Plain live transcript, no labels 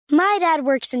My dad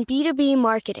works in B2B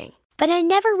marketing, but I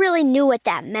never really knew what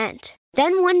that meant.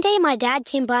 Then one day my dad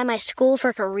came by my school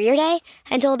for career day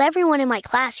and told everyone in my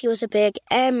class he was a big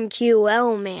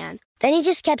MQL man. Then he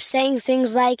just kept saying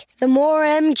things like, the more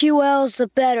MQLs, the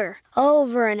better,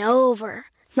 over and over.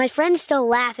 My friends still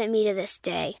laugh at me to this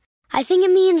day. I think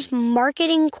it means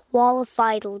marketing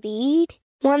qualified lead.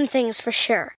 One thing's for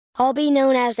sure, I'll be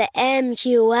known as the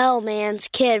MQL man's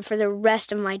kid for the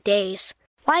rest of my days.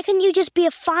 Why couldn't you just be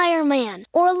a fireman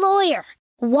or a lawyer?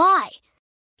 Why?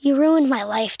 You ruined my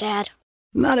life, Dad.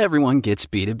 Not everyone gets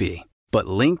B2B, but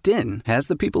LinkedIn has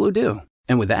the people who do.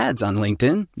 And with ads on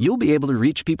LinkedIn, you'll be able to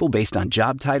reach people based on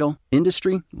job title,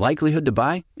 industry, likelihood to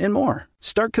buy, and more.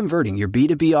 Start converting your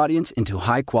B2B audience into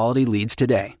high-quality leads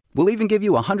today. We'll even give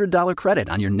you a $100 credit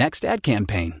on your next ad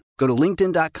campaign. Go to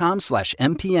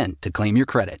linkedin.com/MPN to claim your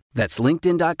credit. That's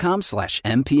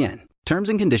linkedin.com/MPN. Terms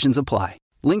and conditions apply.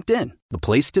 LinkedIn, the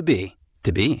place to be,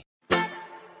 to be.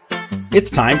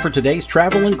 It's time for today's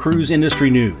travel and cruise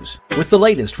industry news. With the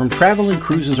latest from travel and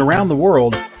cruises around the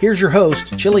world, here's your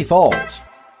host, Chili Falls.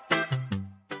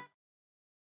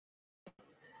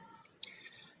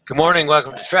 Good morning.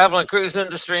 Welcome to Travel and Cruise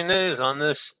Industry News on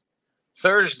this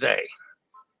Thursday.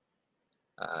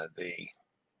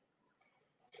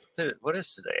 What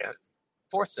is today?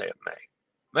 4th day of May.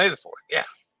 May the 4th, yeah.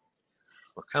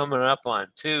 We're coming up on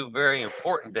two very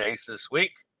important days this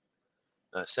week.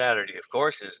 Saturday, of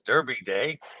course, is Derby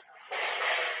Day,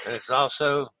 and it's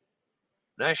also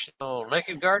National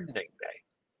Naked Gardening Day.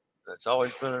 That's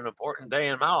always been an important day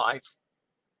in my life.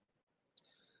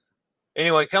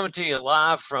 Anyway, coming to you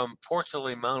live from Port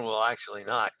Limon. Well, actually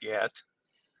not yet.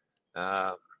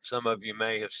 Some of you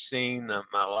may have seen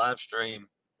my live stream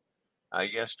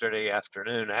yesterday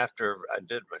afternoon after I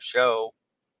did my show.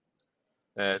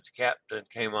 The captain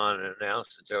came on and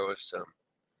announced that there was some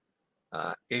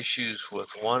issues with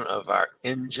one of our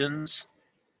engines,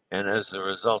 and as a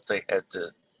result they had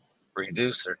to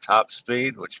reduce their top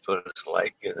speed, which put us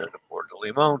late getting into Port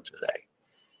Limon today.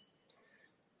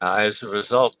 As a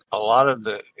result, a lot of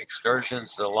the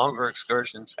excursions, the longer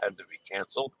excursions, had to be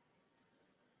canceled.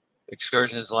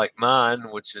 Excursions like mine,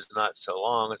 which is not so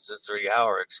long, it's a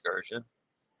 3-hour excursion,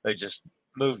 they just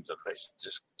moved them. They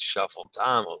just shuffled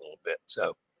time a little bit.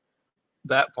 So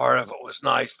that part of it was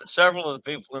nice, but several of the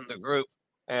people in the group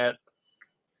had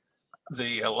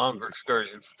the longer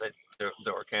excursions that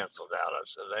were canceled out of,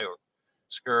 so they were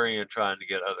scurrying trying to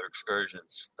get other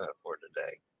excursions for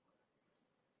today.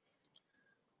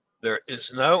 There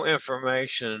is no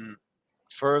information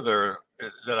further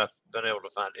that I've been able to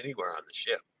find anywhere on the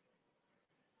ship.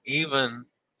 Even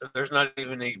there's not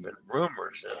even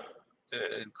rumors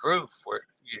in crew where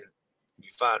you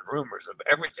find rumors of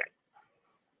everything.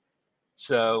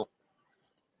 So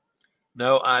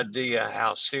no idea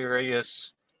how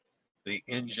serious the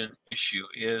engine issue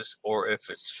is or if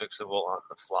it's fixable on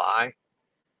the fly.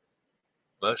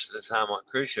 Most of the time on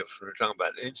cruise ships, when we're talking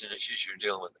about engine issues, you're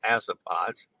dealing with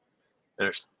azipods.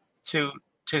 There's two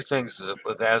things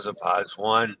with azipods.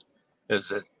 One is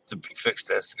that to be fixed,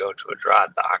 it has to go to a dry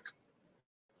dock,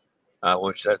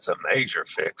 which that's a major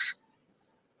fix.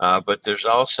 But there's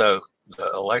also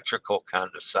the electrical kind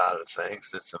of side of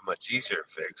things that's a much easier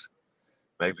fix.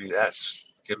 Maybe that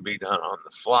can be done on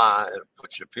the fly,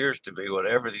 which appears to be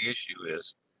whatever the issue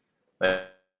is. They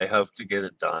hope to get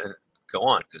it done and go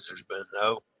on, because there's been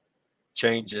no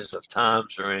changes of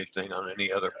times or anything on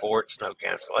any other ports, no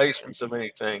cancellations of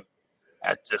anything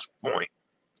at this point.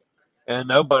 And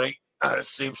nobody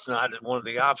seems to not. One of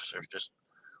the officers just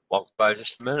walked by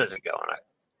just a minute ago, and I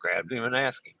grabbed him and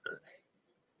asked him.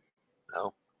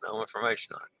 No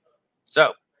information on it.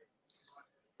 So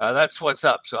that's what's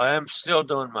up. So I am still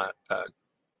doing my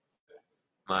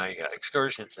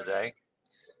excursion today.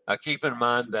 Keep in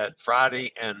mind that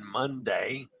Friday and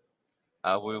Monday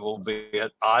we will be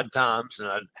at odd times, and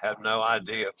I have no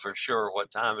idea for sure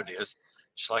what time it is.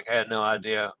 Just like I had no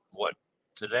idea what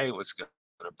today was going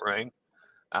to bring.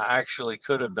 I actually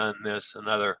could have done this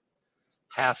another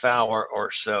half hour or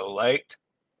so late,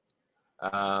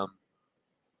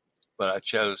 but I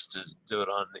chose to do it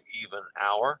on the even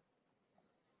hour.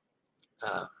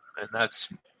 And that's,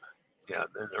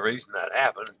 and the reason that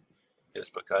happened is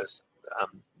because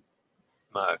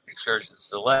my excursion's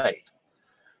delayed.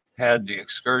 Had the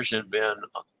excursion been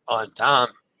on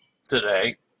time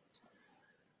today,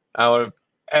 I would have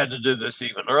had to do this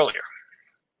even earlier.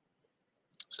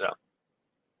 So,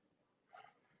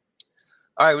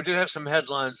 all right, we do have some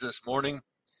headlines this morning.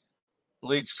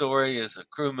 Lead story is a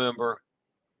crew member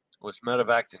was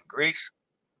Medevac in Greece.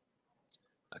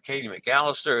 Katie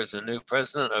McAllister is the new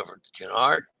president over at the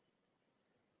Cunard.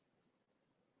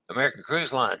 American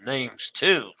Cruise Line names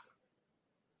 2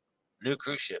 new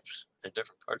cruise ships in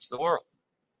different parts of the world.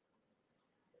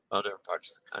 Well, different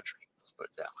parts of the country, let's put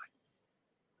it that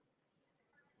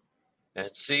way.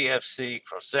 And CFC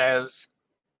Crossez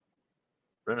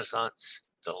Renaissance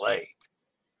delayed.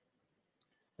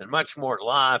 And much more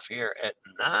live here at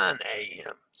 9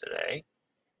 a.m. today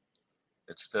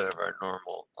instead of our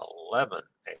normal 11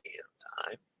 a.m.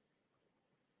 time.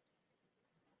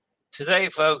 Today,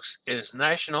 folks, is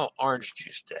National Orange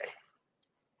Juice Day.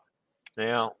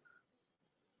 Now,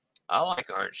 I like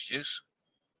orange juice.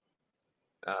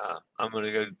 I'm going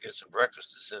to go get some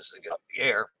breakfast as soon as I get off the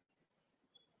air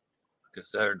because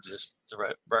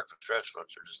the breakfast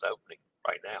restaurants are just opening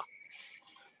right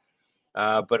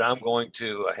now. But I'm going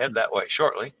to head that way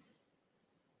shortly.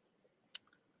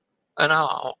 And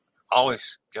I'll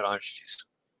always get orange juice,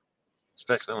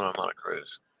 especially when I'm on a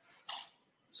cruise.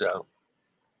 So,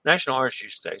 National Orange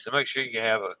Juice Day. So make sure you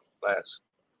have a glass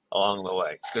along the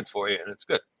way. It's good for you, and it's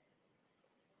good.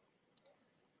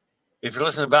 If you're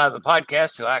listening by the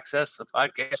podcast, to access the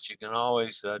podcast, you can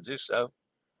always do so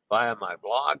via my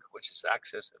blog, which is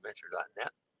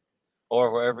accessadventure.net,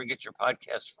 or wherever you get your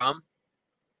podcast from.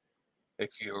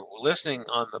 If you're listening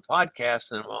on the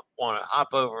podcast and want to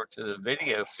hop over to the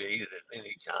video feed at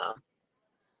any time,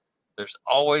 there's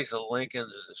always a link in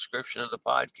the description of the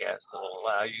podcast that will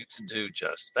allow you to do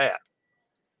just that.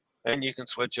 And you can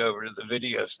switch over to the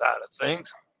video side of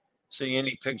things, see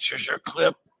any pictures or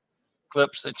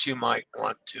clips that you might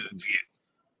want to view.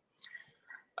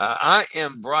 I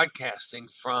am broadcasting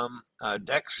from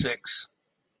Deck 6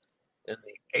 in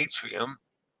the atrium.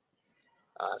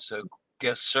 So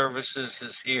guest services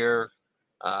is here.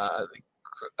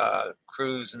 The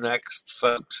Cruise Next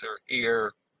folks are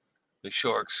here. The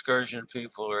shore excursion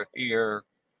people are here.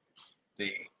 The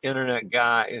internet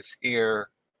guy is here.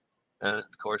 And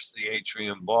of course, the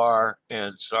atrium bar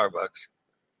and Starbucks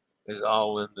is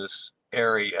all in this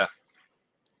area,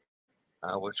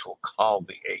 which we'll call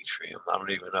the atrium. I don't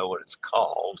even know what it's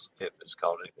called, if it's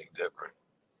called anything different.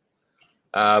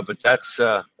 But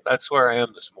that's where I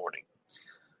am this morning.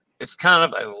 It's kind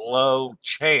of a low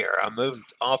chair. I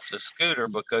moved off the scooter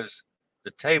because the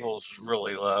table's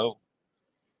really low,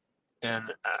 and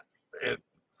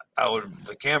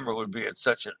the camera would be at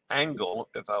such an angle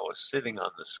if I was sitting on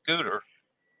the scooter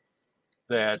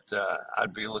that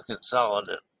I'd be looking solid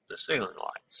at the ceiling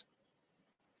lights.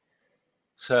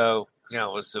 So,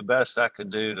 it was the best I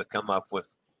could do to come up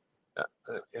with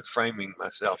framing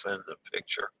myself in the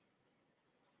picture.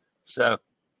 So,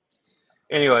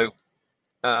 anyway,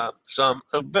 so I'm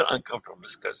a bit uncomfortable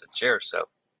just because the chair's so,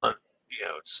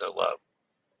 it's so low.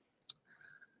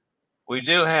 We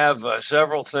do have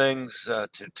several things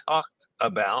to talk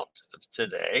about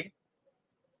today.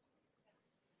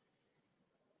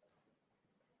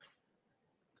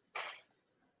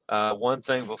 One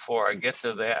thing before I get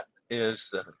to that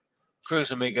is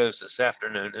Cruise Amigos this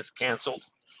afternoon is canceled.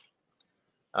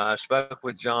 I spoke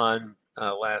with John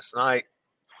last night.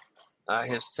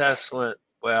 His test went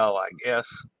well, I guess,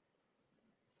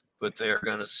 but they're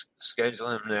going to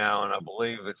schedule him now, and I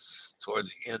believe it's toward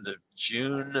the end of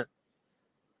June.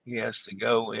 He has to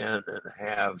go in and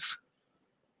have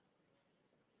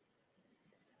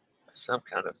some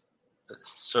kind of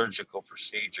surgical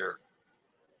procedure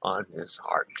on his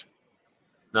heart.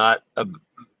 Not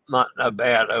a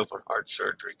bad open heart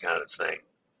surgery kind of thing,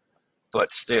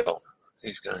 but still,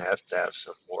 he's going to have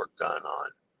some work done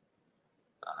on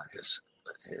his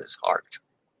heart.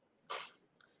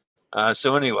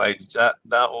 So anyway,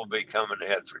 that will be coming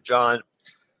ahead for John.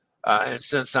 And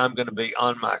since I'm going to be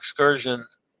on my excursion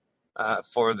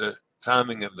for the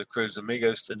timing of the Cruise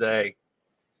Amigos today,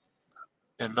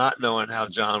 and not knowing how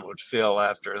John would feel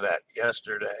after that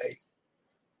yesterday,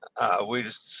 we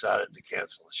just decided to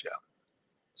cancel the show.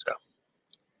 So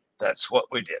that's what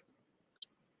we did.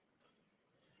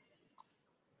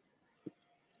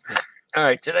 All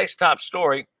right, today's top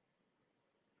story.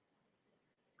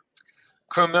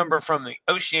 Crew member from the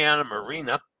Oceania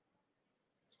Marina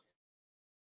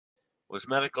was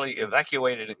medically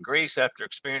evacuated in Greece after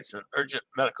experiencing an urgent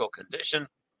medical condition.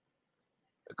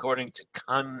 According to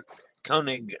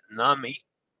Konignami,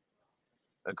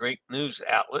 a Greek news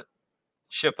outlet,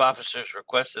 ship officers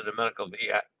requested a medical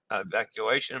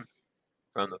evacuation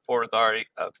from the Port Authority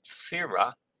of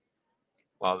Thera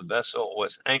while the vessel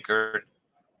was anchored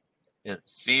in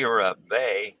Thera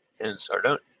Bay in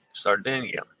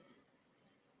Sardinia.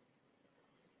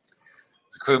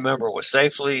 The crew member was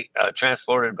safely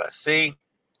transported by sea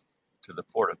to the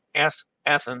port of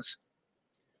Athens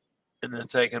and then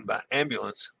taken by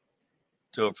ambulance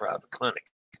to a private clinic.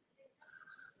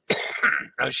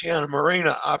 Oceana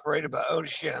Marina, operated by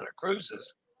Oceana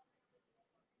Cruises.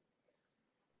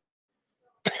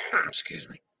 Excuse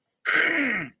me.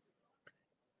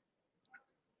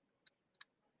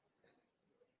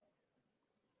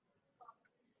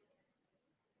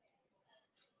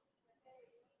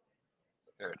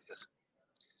 There it is.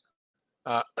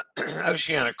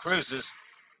 Oceana Cruises,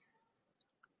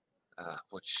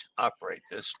 which operate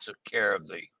this, took care of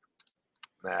the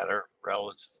matter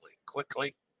relatively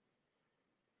quickly.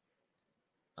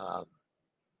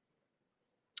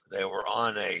 They were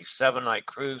on a 7-night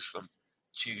cruise from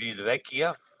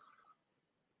Civitavecchia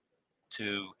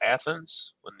to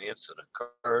Athens when the incident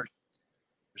occurred.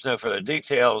 There's no further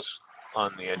details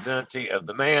on the identity of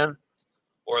the man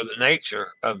or the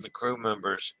nature of the crew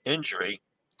member's injury,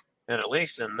 and at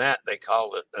least in that they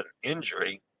call it an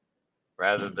injury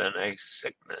rather than a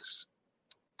sickness.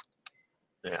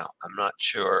 Now, I'm not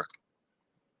sure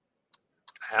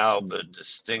how the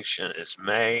distinction is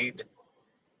made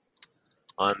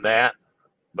on that,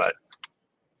 but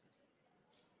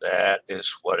that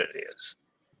is what it is.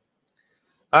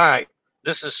 All right,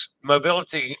 this is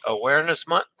Mobility Awareness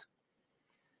Month.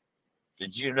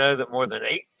 Did you know that more than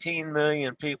 18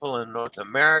 million people in North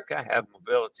America have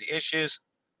mobility issues?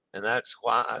 And that's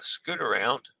why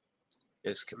Scootaround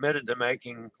is committed to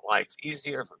making life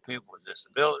easier for people with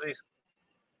disabilities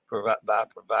by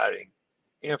providing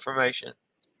information,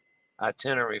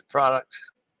 itinerary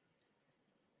products,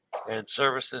 and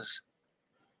services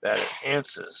that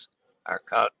enhances our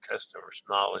customers'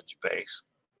 knowledge base.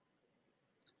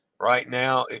 Right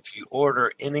now, if you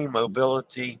order any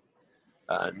mobility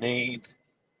need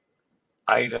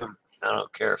item, I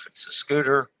don't care if it's a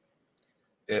scooter,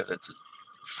 if it's a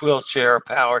wheelchair,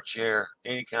 power chair,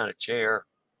 any kind of chair,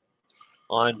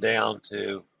 on down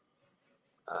to,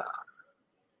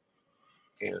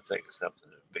 can't even think of something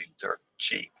that would be dirt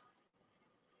cheap.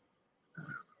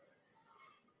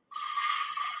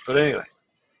 But anyway,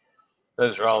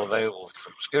 those are all available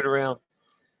from Scootaround.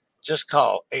 Just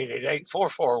call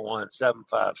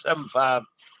 888-441-7575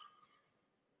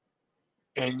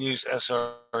 and use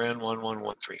SRN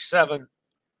 11137,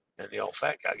 and the old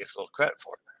fat guy gets a little credit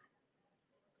for it.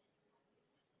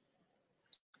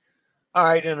 All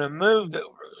right, in a move that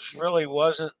really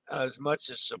wasn't as much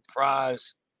a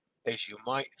surprise as you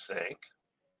might think,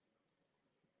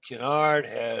 Kennard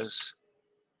has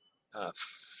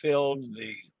filled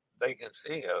the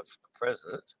vacancy of the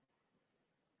president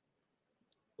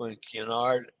when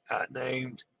Kennard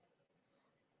named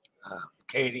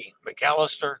Katie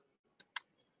McAllister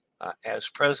as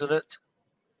president.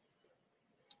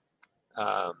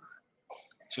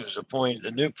 She was appointed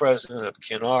the new president of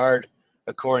Kennard,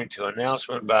 according to an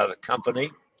announcement by the company.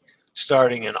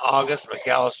 Starting in August,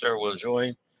 McAllister will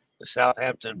join the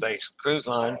Southampton-based cruise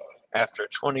line after a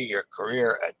 20-year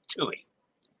career at TUI,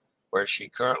 where she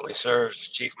currently serves as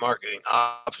chief marketing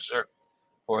officer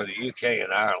for the UK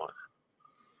and Ireland.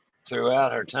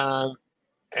 Throughout her time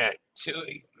at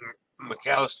TUI,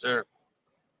 McAllister,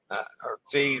 her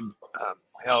feed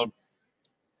held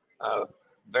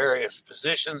various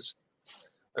positions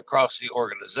across the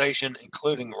organization,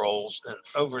 including roles in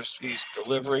overseas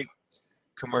delivery,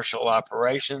 commercial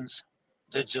operations,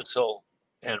 digital,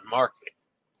 and marketing.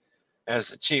 As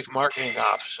the chief marketing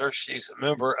officer, she's a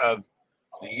member of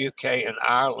the UK and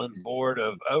Ireland board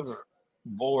and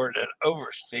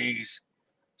overseas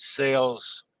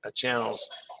sales channels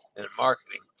and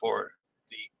marketing for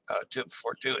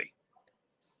TUI.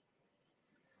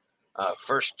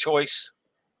 First Choice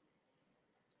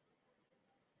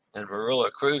and Marilla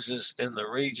Cruises in the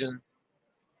region,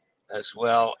 as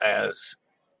well as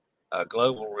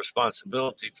global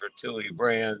responsibility for TUI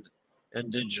brand and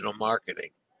digital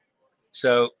marketing.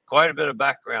 So quite a bit of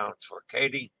background for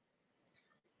Katie.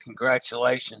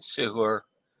 Congratulations to her.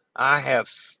 I have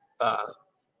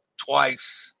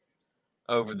twice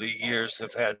over the years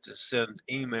have had to send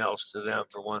emails to them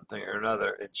for one thing or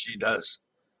another, and she does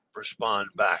respond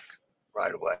back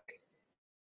right away.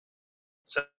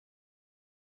 So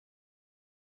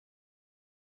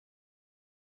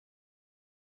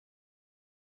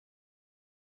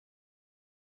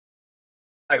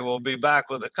I will be back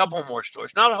with a couple more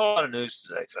stories. Not a whole lot of news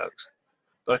today, folks,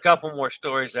 but a couple more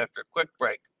stories after a quick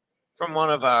break from one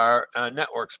of our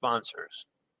network sponsors.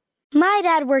 My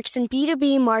dad works in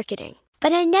B2B marketing,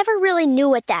 but I never really knew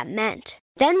what that meant.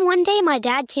 Then one day my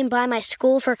dad came by my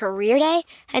school for career day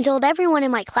and told everyone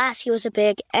in my class he was a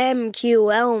big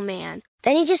MQL man.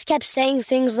 Then he just kept saying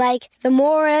things like, the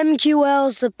more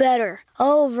MQLs, the better,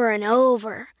 over and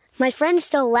over. My friends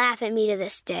still laugh at me to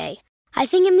this day. I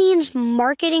think it means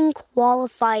marketing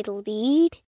qualified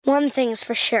lead. One thing's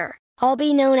for sure. I'll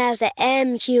be known as the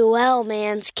MQL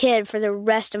man's kid for the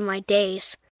rest of my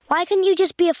days. Why couldn't you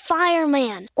just be a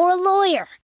fireman or a lawyer?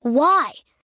 Why?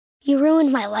 You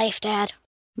ruined my life, Dad.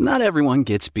 Not everyone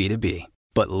gets B2B,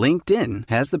 but LinkedIn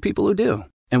has the people who do.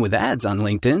 And with ads on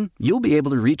LinkedIn, you'll be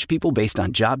able to reach people based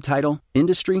on job title,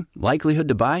 industry, likelihood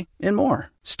to buy, and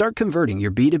more. Start converting your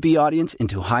B2B audience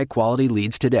into high-quality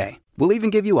leads today. We'll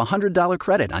even give you a $100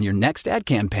 credit on your next ad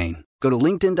campaign. Go to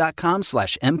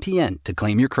linkedin.com/MPN to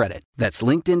claim your credit. That's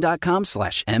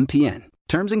linkedin.com/MPN.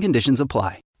 Terms and conditions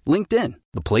apply. LinkedIn,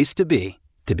 the place to be,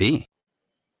 to be.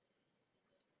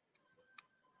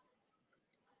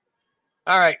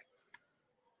 All right.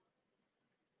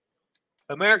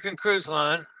 American Cruise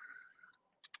Line.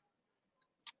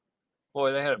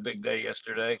 Boy, they had a big day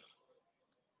yesterday.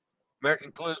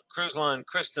 American Cruise Line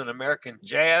christened an American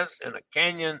Jazz in a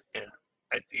canyon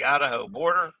at the Idaho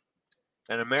border,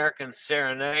 an American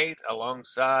Serenade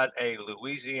alongside a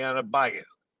Louisiana bayou.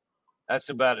 That's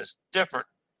about as different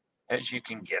as you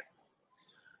can get.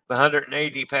 The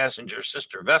 180 passenger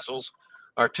sister vessels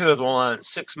are two of the line's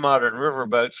 6 modern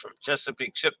riverboats from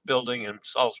Chesapeake Shipbuilding in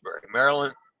Salisbury,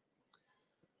 Maryland.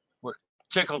 We're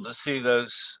tickled to see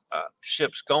those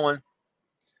ships going.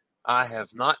 I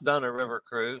have not done a river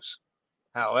cruise.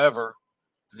 However,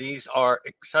 these are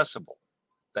accessible.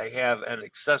 They have an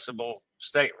accessible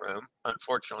stateroom,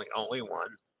 unfortunately only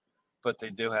one, but they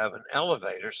do have an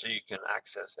elevator so you can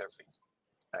access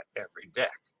every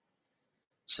deck.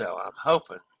 So I'm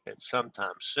hoping it's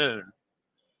sometime soon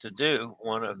to do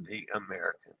one of the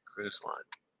American Cruise Line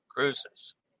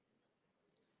cruises.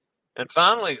 And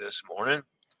finally this morning,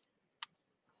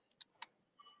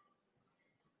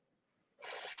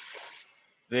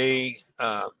 the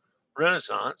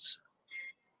Renaissance,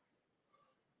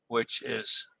 which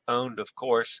is owned, of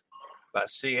course, by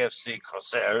CFC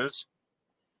Croisières,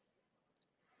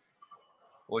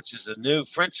 which is a new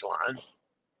French line.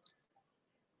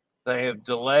 They have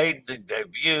delayed the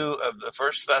debut of the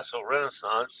first vessel,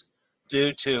 Renaissance,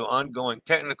 due to ongoing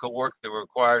technical work that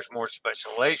requires more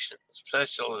specialization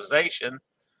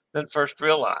than first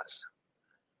realized.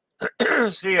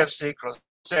 CFC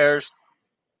Croisières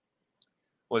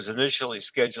was initially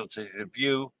scheduled to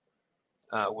debut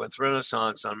with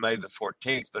Renaissance on May the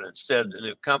 14th, but instead the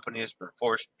new company has been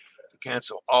forced to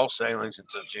cancel all sailings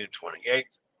until June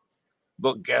 28th.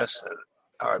 Book guests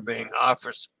are being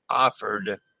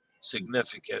offered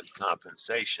significant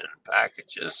compensation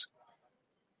packages.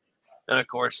 And of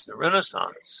course, the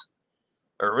Renaissance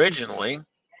originally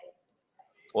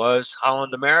was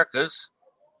Holland America's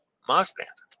Mazda.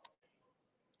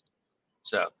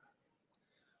 So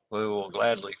we will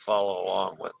gladly follow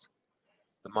along with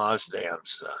the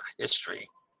Mazdam's history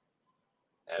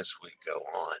as we go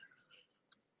on.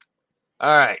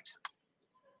 All right.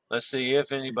 Let's see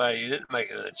if anybody didn't make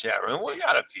it in the chat room. We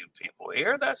got a few people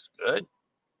here. That's good.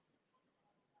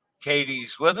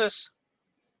 Katie's with us.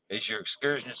 Is your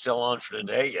excursion still on for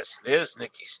today? Yes, it is.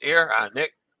 Nikki's here. Hi,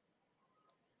 Nick.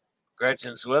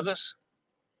 Gretchen's with us.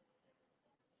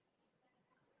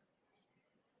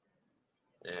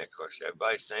 And of course,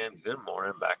 everybody's saying good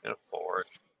morning back and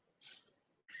forth.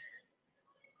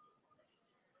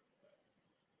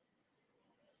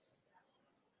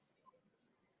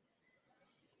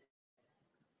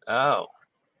 Oh,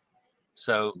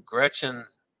 so Gretchen,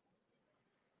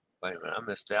 wait a minute, I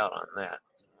missed out on that.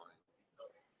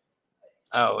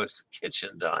 Oh, is the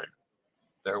kitchen done?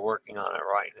 They're working on it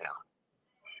right now.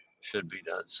 Should be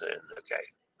done soon. Okay.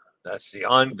 That's the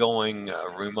ongoing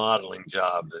remodeling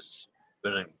job that's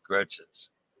been in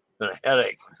Gretchen's, been a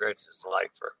headache in Gretchen's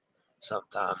life for some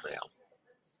time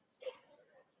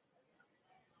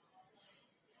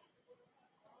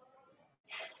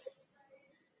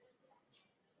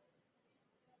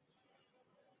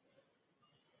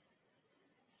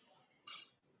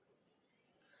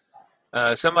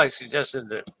now. Somebody suggested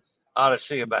that I ought to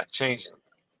see about changing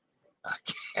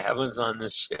cabins on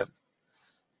this ship.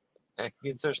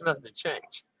 There's nothing to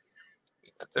change.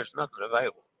 There's nothing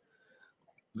available.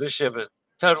 This ship is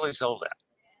totally sold out.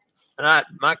 And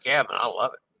my cabin, I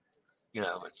love it. You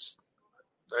know, it's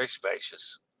very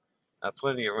spacious. I have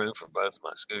plenty of room for both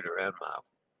my scooter and my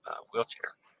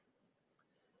wheelchair.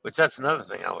 Which that's another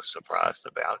thing I was surprised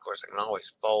about. Of course, I can always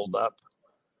fold up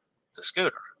the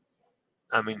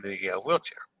the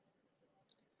wheelchair.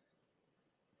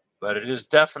 But it is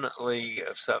definitely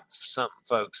some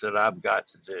folks that I've got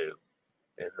to do,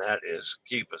 and that is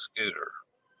keep a scooter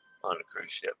on a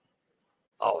cruise ship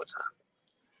all the time.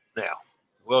 Now,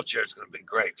 the wheelchair is going to be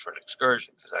great for an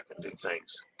excursion because I can do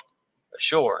things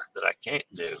ashore that I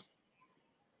can't do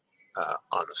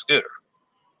on the scooter.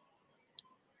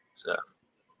 So,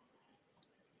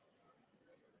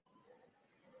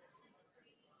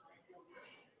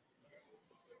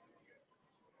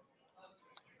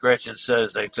 Gretchen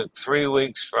says they took 3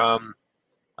 weeks from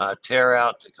tear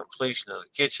out to completion of the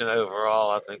kitchen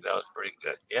overall. I think that was pretty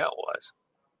good. Yeah, it was.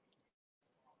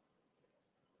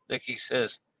 Nikki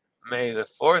says, May the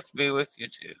 4th be with you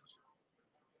too.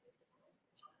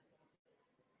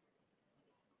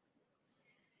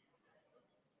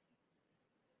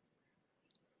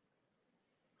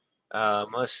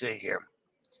 Let's see here.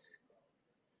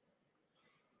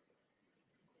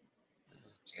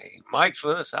 Okay, Mike's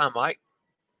with us. Hi, Mike.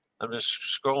 I'm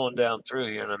just scrolling down through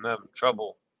here and I'm having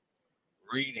trouble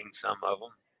reading some of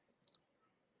them.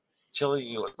 Chili,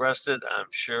 you look rested. I'm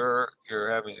sure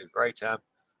you're having a great time.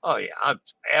 Oh, yeah,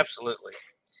 absolutely.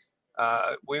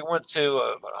 We went to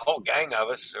a whole gang of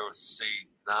us. There was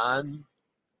 9,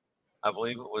 I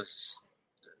believe it was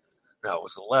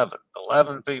 11.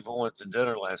 11 people went to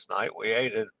dinner last night. We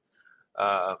ate at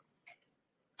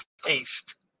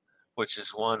Taste, which is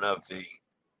one of the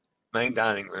main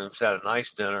dining rooms. Had a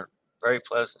nice dinner, very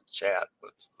pleasant chat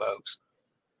with folks.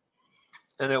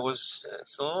 And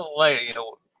it's a little late,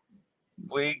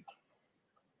 we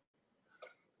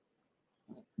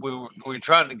were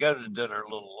trying to go to dinner a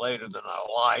little later than I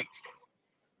like,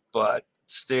 but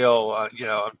still,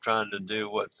 I'm trying to do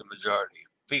what the majority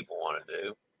of people want to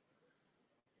do.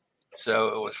 So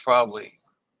it was probably,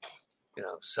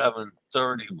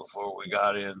 7:30 before we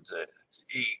got in to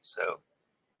eat. So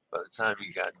by the time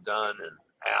you got done and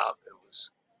out,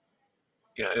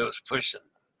 it was pushing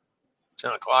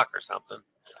 10 o'clock or something.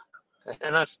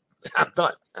 And I'm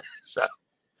done. So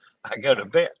I go to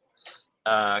bed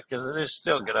because I just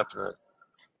still get up in the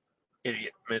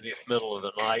idiot middle of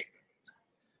the night,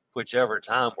 whichever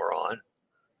time we're on.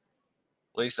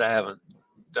 At least I haven't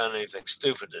done anything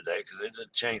stupid today because they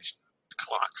didn't change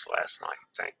clocks last night.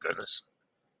 Thank goodness.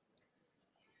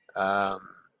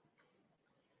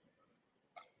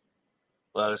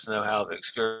 Let us know how the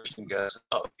excursion goes.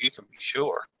 Oh, you can be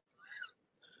sure.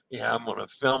 Yeah, I'm going to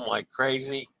film like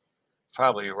crazy.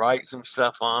 Probably write some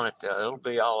stuff on it. It'll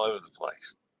be all over the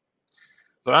place.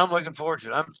 But I'm looking forward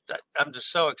to it. I'm just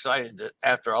so excited that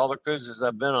after all the cruises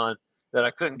I've been on, that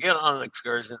I couldn't get on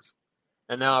excursions,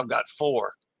 and now I've got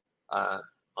 4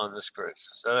 on this cruise.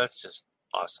 So that's just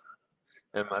awesome.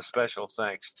 And my special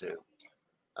thanks to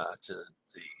the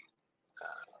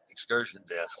excursion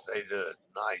desk. They did a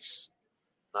nice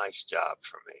job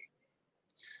for me.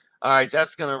 All right,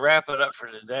 that's going to wrap it up for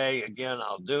today. Again,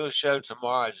 I'll do a show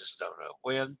tomorrow. I just don't know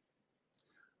when.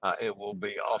 It will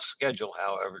be off schedule,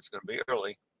 however. It's going to be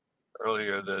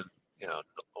earlier than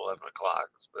 11 o'clock.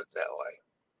 Let's put it that way.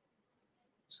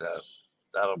 So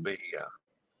that'll be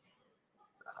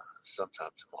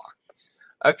sometime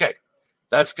tomorrow. Okay,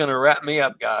 that's going to wrap me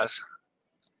up, guys.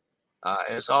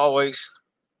 As always,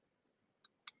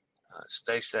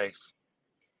 stay safe,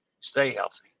 stay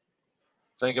healthy.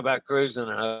 Think about cruising,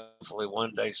 and hopefully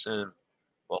one day soon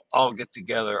we'll all get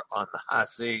together on the high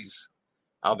seas.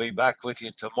 I'll be back with you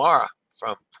tomorrow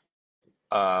from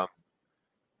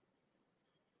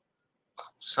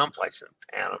someplace in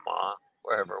Panama,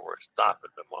 wherever we're stopping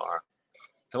tomorrow.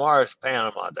 Tomorrow's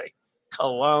Panama Day.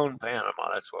 Cologne, Panama,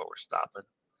 that's where we're stopping.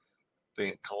 Be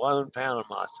in Cologne,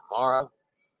 Panama tomorrow,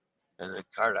 and then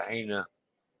Cartagena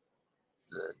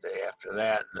the day after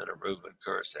that, and then Aruba and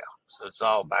Curacao. So it's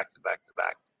all back to back to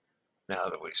back now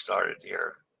that we started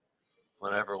here.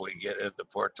 Whenever we get into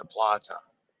Puerto Plata,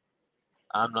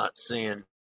 I'm not seeing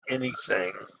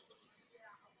anything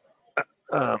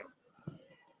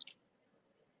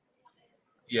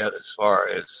yet as far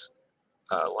as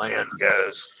land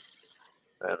goes,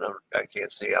 and I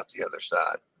can't see out the other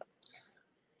side.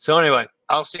 So anyway,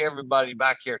 I'll see everybody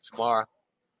back here tomorrow.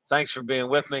 Thanks for being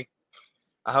with me.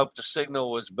 I hope the signal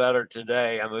was better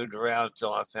today. I moved around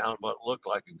until I found what looked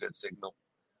like a good signal.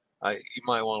 You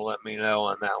might want to let me know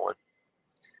on that one.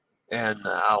 And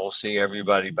I will see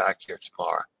everybody back here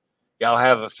tomorrow. Y'all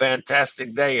have a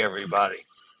fantastic day, everybody.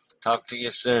 Talk to you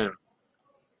soon.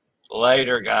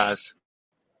 Later, guys.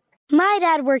 My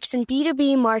dad works in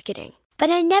B2B marketing, but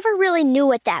I never really knew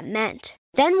what that meant.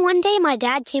 Then one day my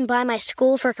dad came by my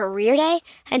school for career day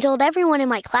and told everyone in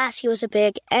my class he was a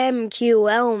big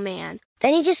MQL man.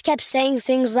 Then he just kept saying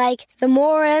things like, the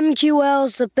more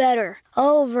MQLs, the better,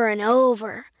 over and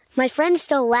over. My friends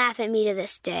still laugh at me to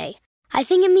this day. I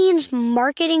think it means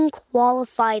marketing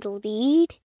qualified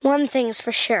lead. One thing's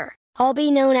for sure. I'll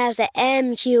be known as the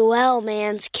MQL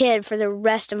man's kid for the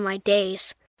rest of my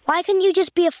days. Why couldn't you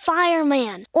just be a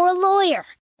fireman or a lawyer?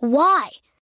 Why?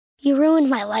 You ruined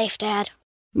my life, Dad.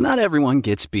 Not everyone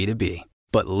gets B2B,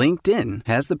 but LinkedIn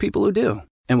has the people who do.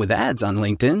 And with ads on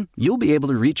LinkedIn, you'll be able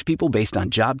to reach people based on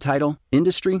job title,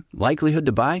 industry, likelihood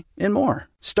to buy, and more.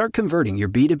 Start converting your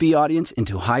B2B audience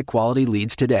into high-quality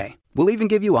leads today. We'll even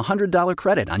give you a $100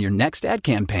 credit on your next ad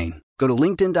campaign. Go to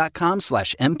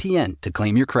linkedin.com/MPN to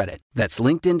claim your credit. That's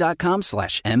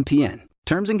linkedin.com/MPN.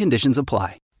 Terms and conditions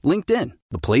apply. LinkedIn,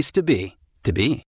 the place to be, to be.